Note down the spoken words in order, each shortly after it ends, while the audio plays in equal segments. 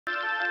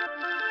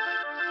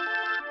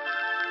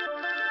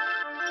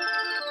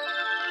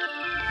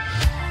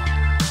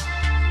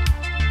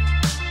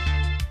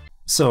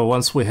So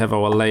once we have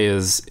our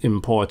layers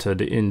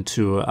imported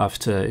into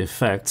After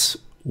Effects,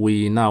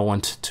 we now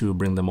want to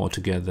bring them all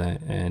together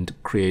and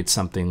create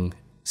something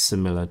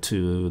similar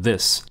to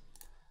this.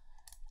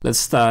 Let's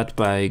start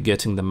by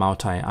getting the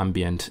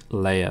multi-ambient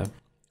layer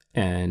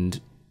and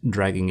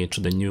dragging it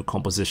to the new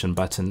composition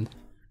button.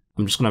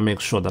 I'm just going to make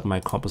sure that my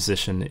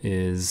composition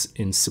is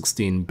in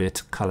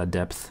 16-bit color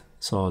depth.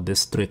 So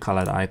this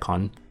 3-colored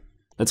icon,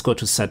 let's go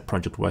to Set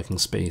Project Working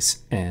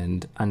Space,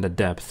 and under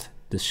depth,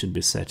 this should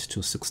be set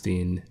to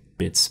 16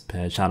 bits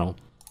per channel.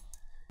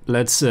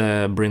 Let's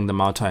bring the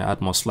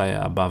multi-atmos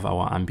layer above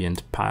our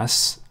ambient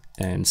pass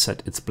and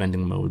set its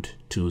blending mode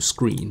to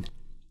screen.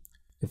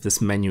 If this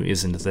menu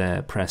isn't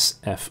there, press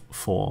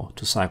F4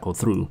 to cycle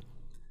through,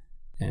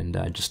 and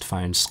just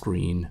find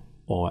screen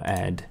or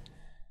add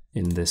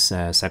in this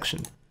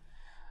section.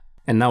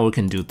 And now we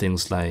can do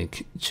things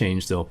like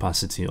change the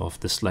opacity of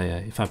this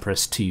layer. If I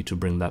press T to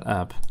bring that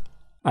up,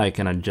 I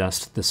can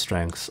adjust the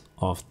strength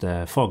of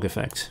the fog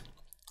effect.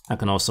 I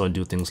can also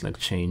do things like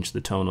change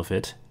the tone of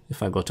it.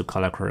 If I go to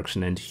color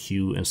correction and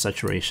hue and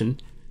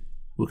saturation,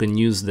 we can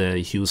use the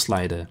hue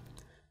slider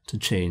to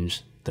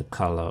change the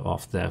color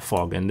of the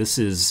fog. And this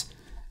is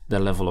the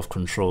level of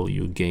control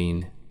you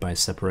gain by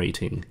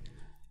separating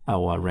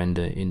our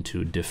render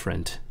into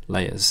different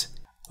layers.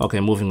 Okay,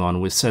 moving on.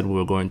 We said we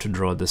were going to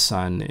draw the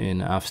sun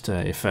in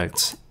After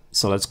Effects.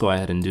 So let's go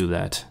ahead and do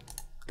that.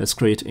 Let's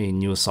create a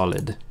new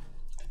solid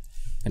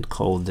and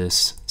call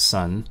this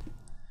sun.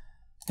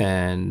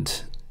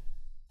 And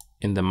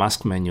in the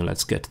mask menu,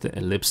 let's get the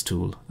ellipse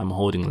tool. I'm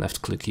holding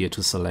left click here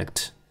to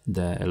select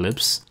the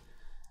ellipse.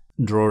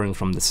 Drawing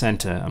from the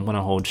center, I'm going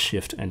to hold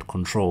Shift and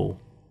Control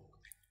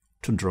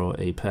to draw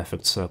a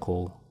perfect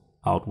circle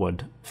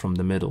outward from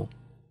the middle.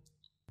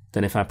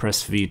 Then if I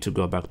press V to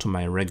go back to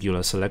my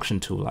regular selection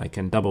tool, I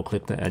can double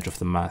click the edge of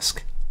the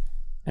mask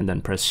and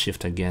then press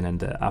Shift again and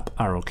the up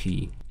arrow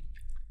key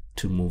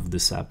to move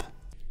this up.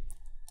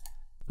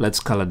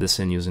 Let's color this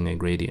in using a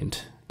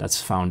gradient.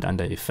 That's found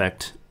under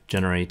Effect,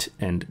 Generate,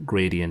 and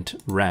Gradient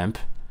Ramp.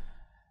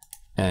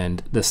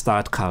 And the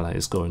start color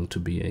is going to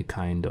be a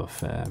kind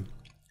of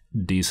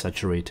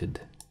desaturated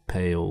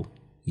pale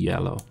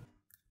yellow.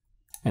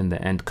 And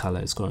the end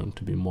color is going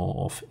to be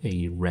more of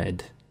a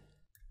red.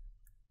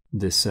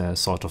 This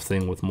sort of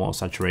thing with more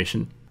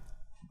saturation.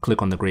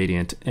 Click on the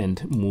gradient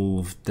and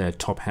move the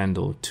top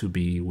handle to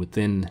be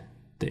within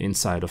the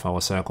inside of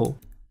our circle,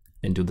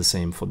 and do the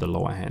same for the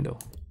lower handle.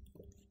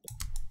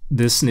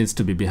 This needs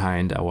to be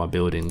behind our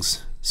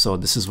buildings, so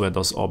this is where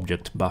those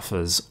object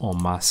buffers or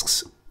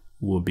masks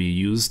will be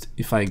used.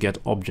 If I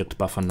get object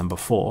buffer number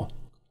 4,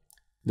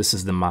 this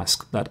is the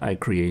mask that I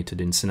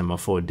created in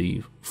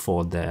Cinema4D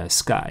for the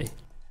sky.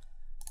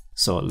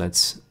 So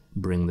let's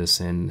bring this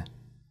in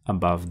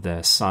above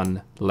the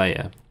sun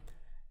layer,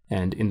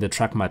 and in the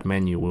track matte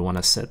menu we want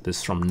to set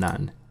this from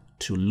none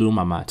to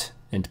Luma Matte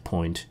and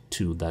point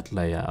to that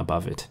layer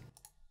above it.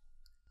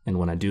 And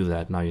when I do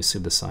that, now you see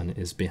the sun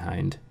is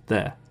behind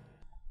there.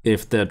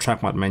 If the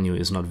track matte menu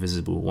is not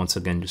visible, once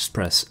again just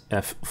press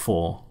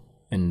F4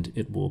 and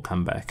it will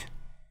come back.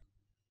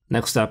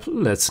 Next up,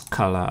 let's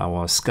color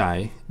our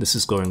sky. This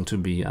is going to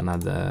be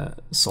another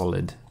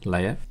solid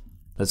layer.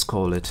 Let's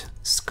call it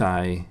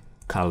Sky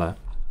Color,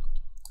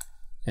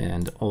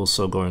 and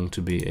also going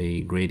to be a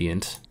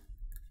gradient.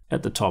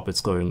 At the top it's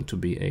going to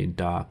be a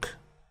dark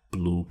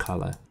blue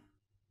color,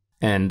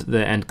 and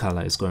the end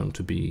color is going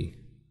to be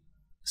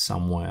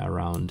somewhere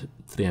around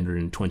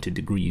 320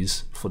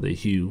 degrees for the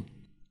hue.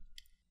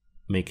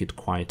 Make it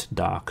quite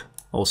dark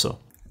also.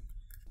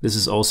 This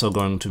is also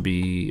going to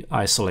be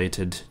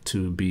isolated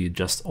to be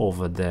just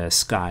over the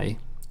sky.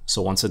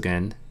 So once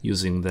again,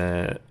 using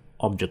the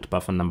object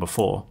buffer number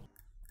 4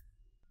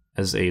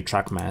 as a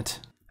track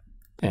matte,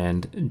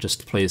 and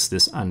just place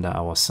this under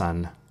our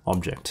sun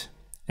object,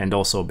 and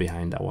also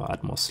behind our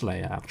Atmos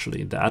layer.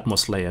 Actually, the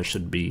Atmos layer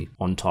should be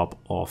on top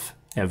of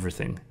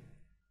everything.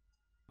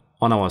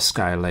 On our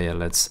sky layer,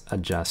 let's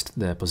adjust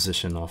the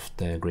position of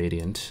the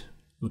gradient.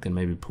 We can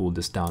maybe pull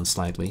this down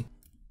slightly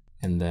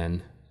and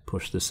then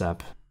push this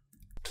up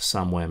to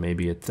somewhere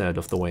maybe 1/3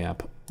 of the way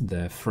up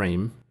the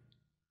frame.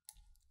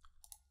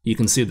 You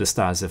can see the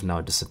stars have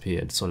now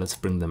disappeared, so let's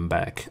bring them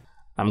back.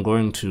 I'm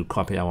going to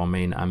copy our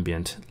main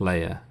ambient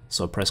layer,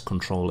 so press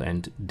Ctrl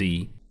and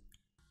D.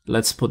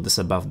 Let's put this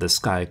above the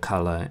sky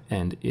color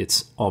and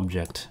its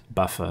object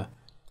buffer,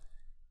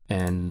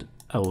 and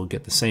I will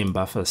get the same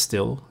buffer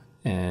still,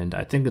 and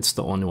I think it's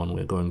the only one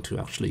we're going to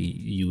actually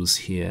use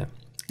here.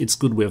 It's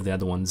good we have the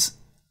other ones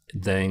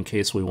there in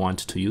case we want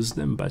to use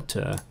them, but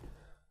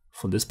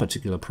for this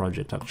particular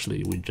project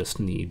actually we just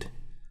need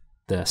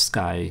the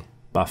sky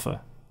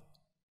buffer.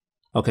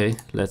 Okay,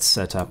 let's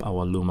set up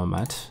our Luma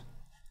Matte,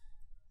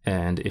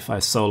 and if I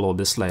solo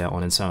this layer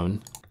on its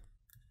own,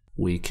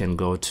 we can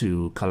go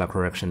to color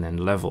correction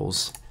and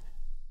levels,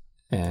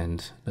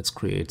 and let's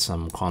create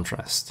some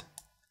contrast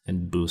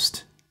and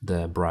boost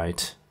the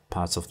bright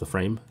parts of the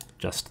frame,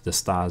 just the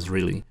stars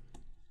really.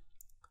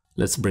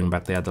 Let's bring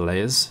back the other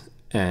layers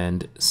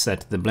and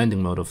set the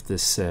blending mode of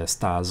this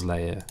stars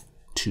layer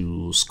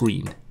to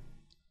screen.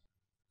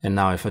 And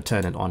now if I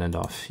turn it on and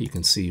off, you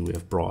can see we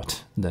have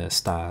brought the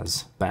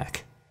stars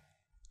back.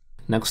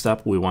 Next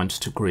up, we want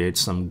to create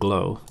some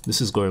glow.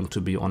 This is going to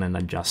be on an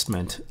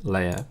adjustment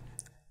layer.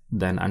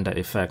 Then under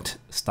Effect,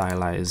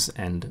 Stylize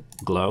and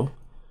Glow.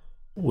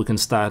 We can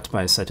start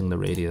by setting the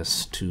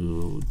radius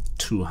to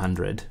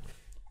 200.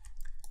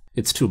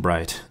 It's too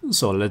bright,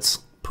 so let's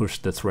push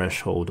the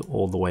threshold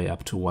all the way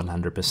up to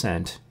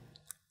 100%.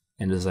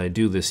 And as I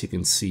do this, you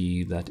can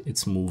see that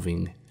it's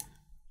moving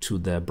to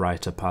the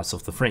brighter parts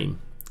of the frame.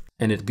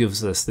 And it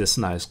gives us this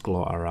nice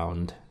glow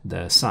around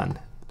the sun.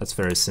 That's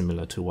very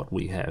similar to what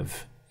we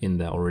have in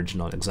the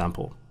original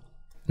example.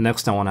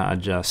 Next, I want to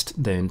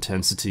adjust the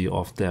intensity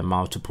of the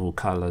multiple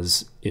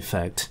colors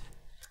effect.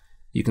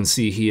 You can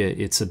see here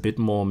it's a bit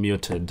more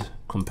muted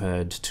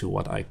compared to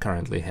what I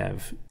currently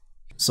have.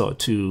 So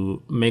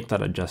to make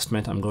that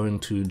adjustment, I'm going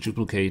to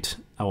duplicate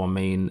our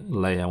main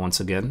layer once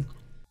again,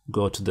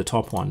 go to the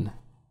top one,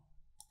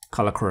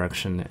 color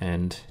correction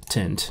and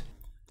tint,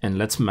 and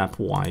let's map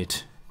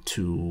white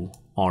to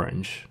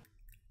orange,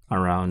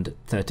 around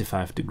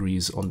 35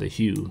 degrees on the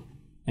hue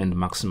and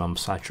maximum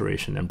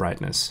saturation and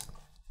brightness.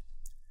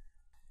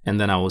 And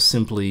then I will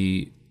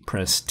simply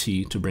press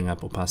T to bring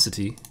up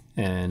opacity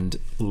and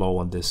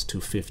lower this to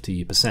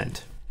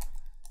 50%.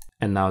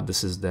 And now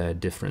this is the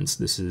difference.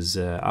 This is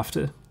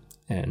after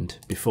and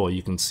before.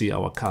 You can see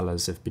our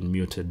colors have been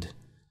muted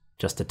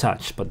just a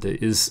touch, but there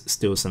is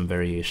still some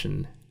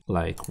variation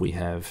like we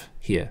have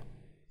here.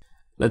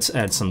 Let's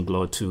add some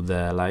glow to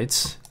the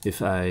lights.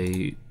 If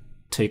I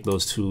take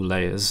those two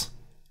layers,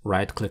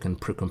 right click and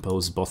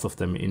pre-compose both of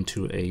them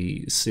into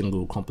a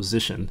single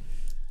composition.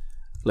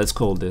 Let's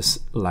call this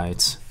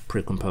Lights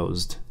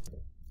Pre-Composed.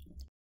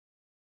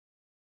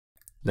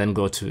 Then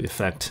go to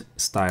Effect,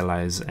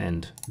 Stylize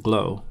and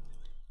Glow.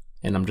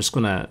 And I'm just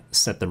gonna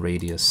set the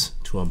radius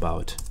to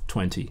about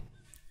 20.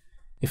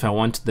 If I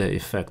want the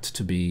effect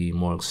to be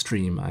more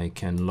extreme, I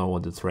can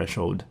lower the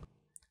threshold.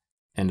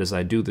 And as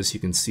I do this, you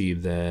can see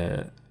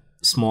the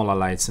smaller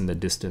lights in the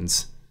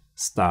distance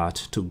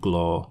start to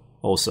glow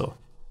also.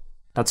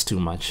 That's too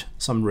much,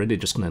 so I'm really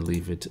just gonna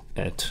leave it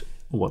at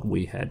what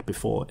we had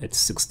before at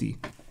 60.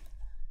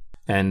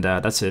 And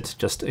that's it,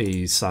 just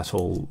a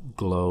subtle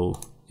glow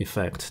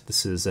effect.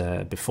 This is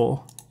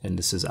before and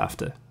this is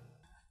after.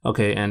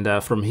 Okay, and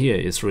from here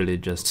it's really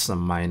just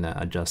some minor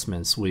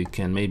adjustments. We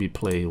can maybe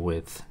play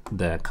with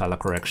the color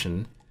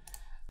correction.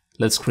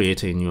 Let's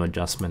create a new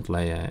adjustment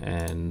layer,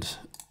 and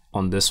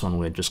on this one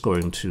we're just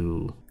going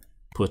to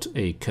put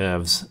a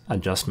curves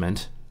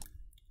adjustment,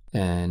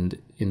 and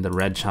in the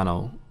red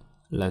channel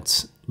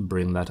let's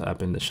bring that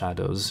up in the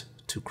shadows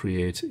to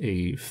create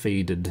a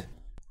faded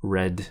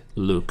red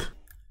look.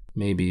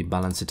 Maybe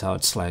balance it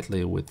out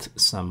slightly with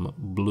some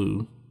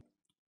blue.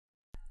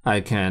 I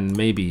can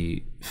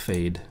maybe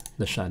fade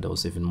the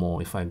shadows even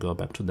more if I go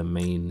back to the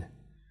main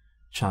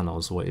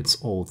channels where it's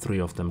all three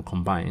of them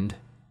combined.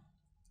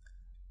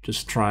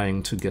 Just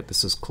trying to get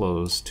this as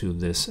close to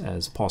this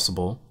as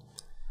possible.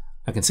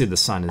 I can see the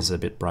sun is a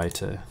bit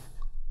brighter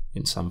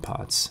in some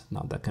parts.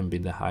 Now that can be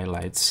the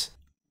highlights.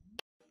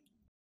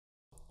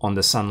 On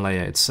the sun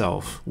layer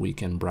itself, we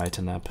can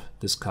brighten up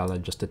this color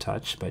just a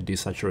touch by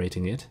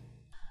desaturating it.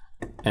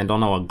 And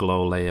on our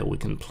glow layer, we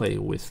can play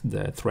with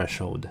the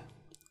threshold.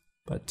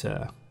 But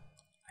I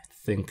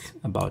think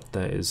about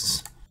that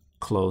is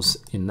close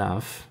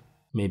enough.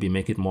 Maybe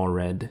make it more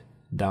red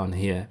down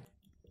here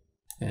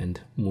and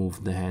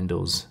move the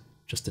handles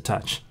just a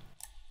touch.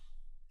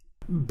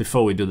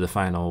 Before we do the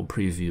final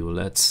preview,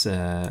 let's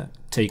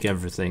take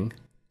everything,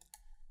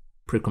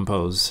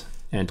 pre-compose,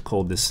 and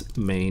call this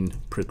main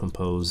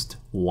pre-composed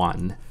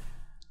 1.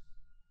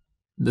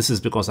 This is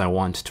because I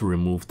want to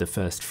remove the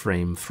first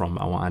frame from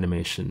our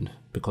animation.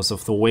 Because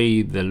of the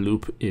way the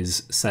loop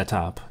is set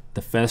up,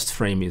 the first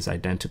frame is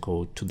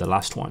identical to the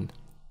last one.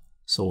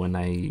 So when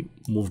I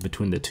move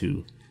between the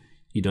two,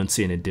 you don't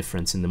see any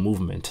difference in the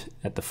movement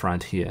at the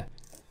front here.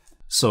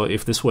 So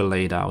if this were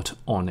laid out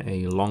on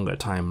a longer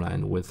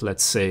timeline with,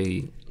 let's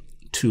say,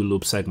 2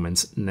 loop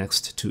segments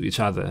next to each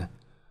other,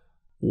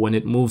 when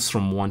it moves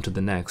from one to the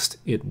next,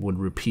 it would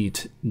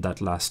repeat that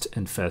last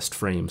and first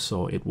frame,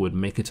 so it would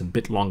make it a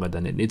bit longer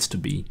than it needs to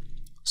be.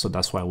 So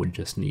that's why we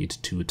just need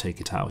to take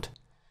it out.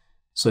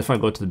 So if I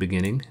go to the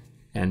beginning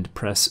and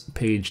press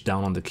page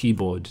down on the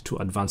keyboard to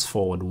advance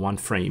forward 1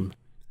 frame,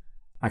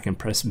 I can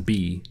press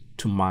B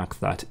to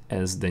mark that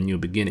as the new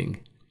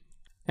beginning,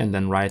 and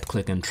then right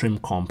click and trim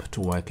comp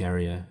to work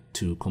area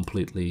to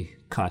completely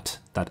cut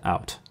that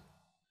out.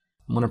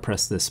 I'm going to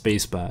press the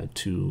spacebar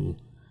to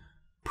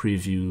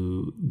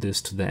preview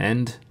this to the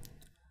end.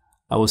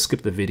 I will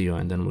skip the video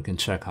and then we can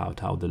check out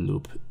how the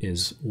loop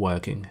is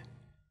working.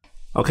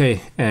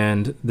 Okay,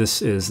 and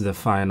this is the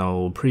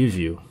final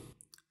preview.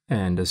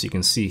 And as you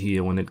can see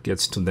here, when it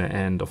gets to the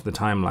end of the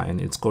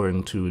timeline, it's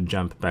going to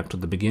jump back to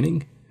the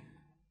beginning.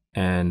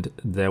 And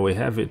there we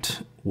have it.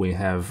 We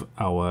have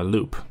our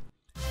loop.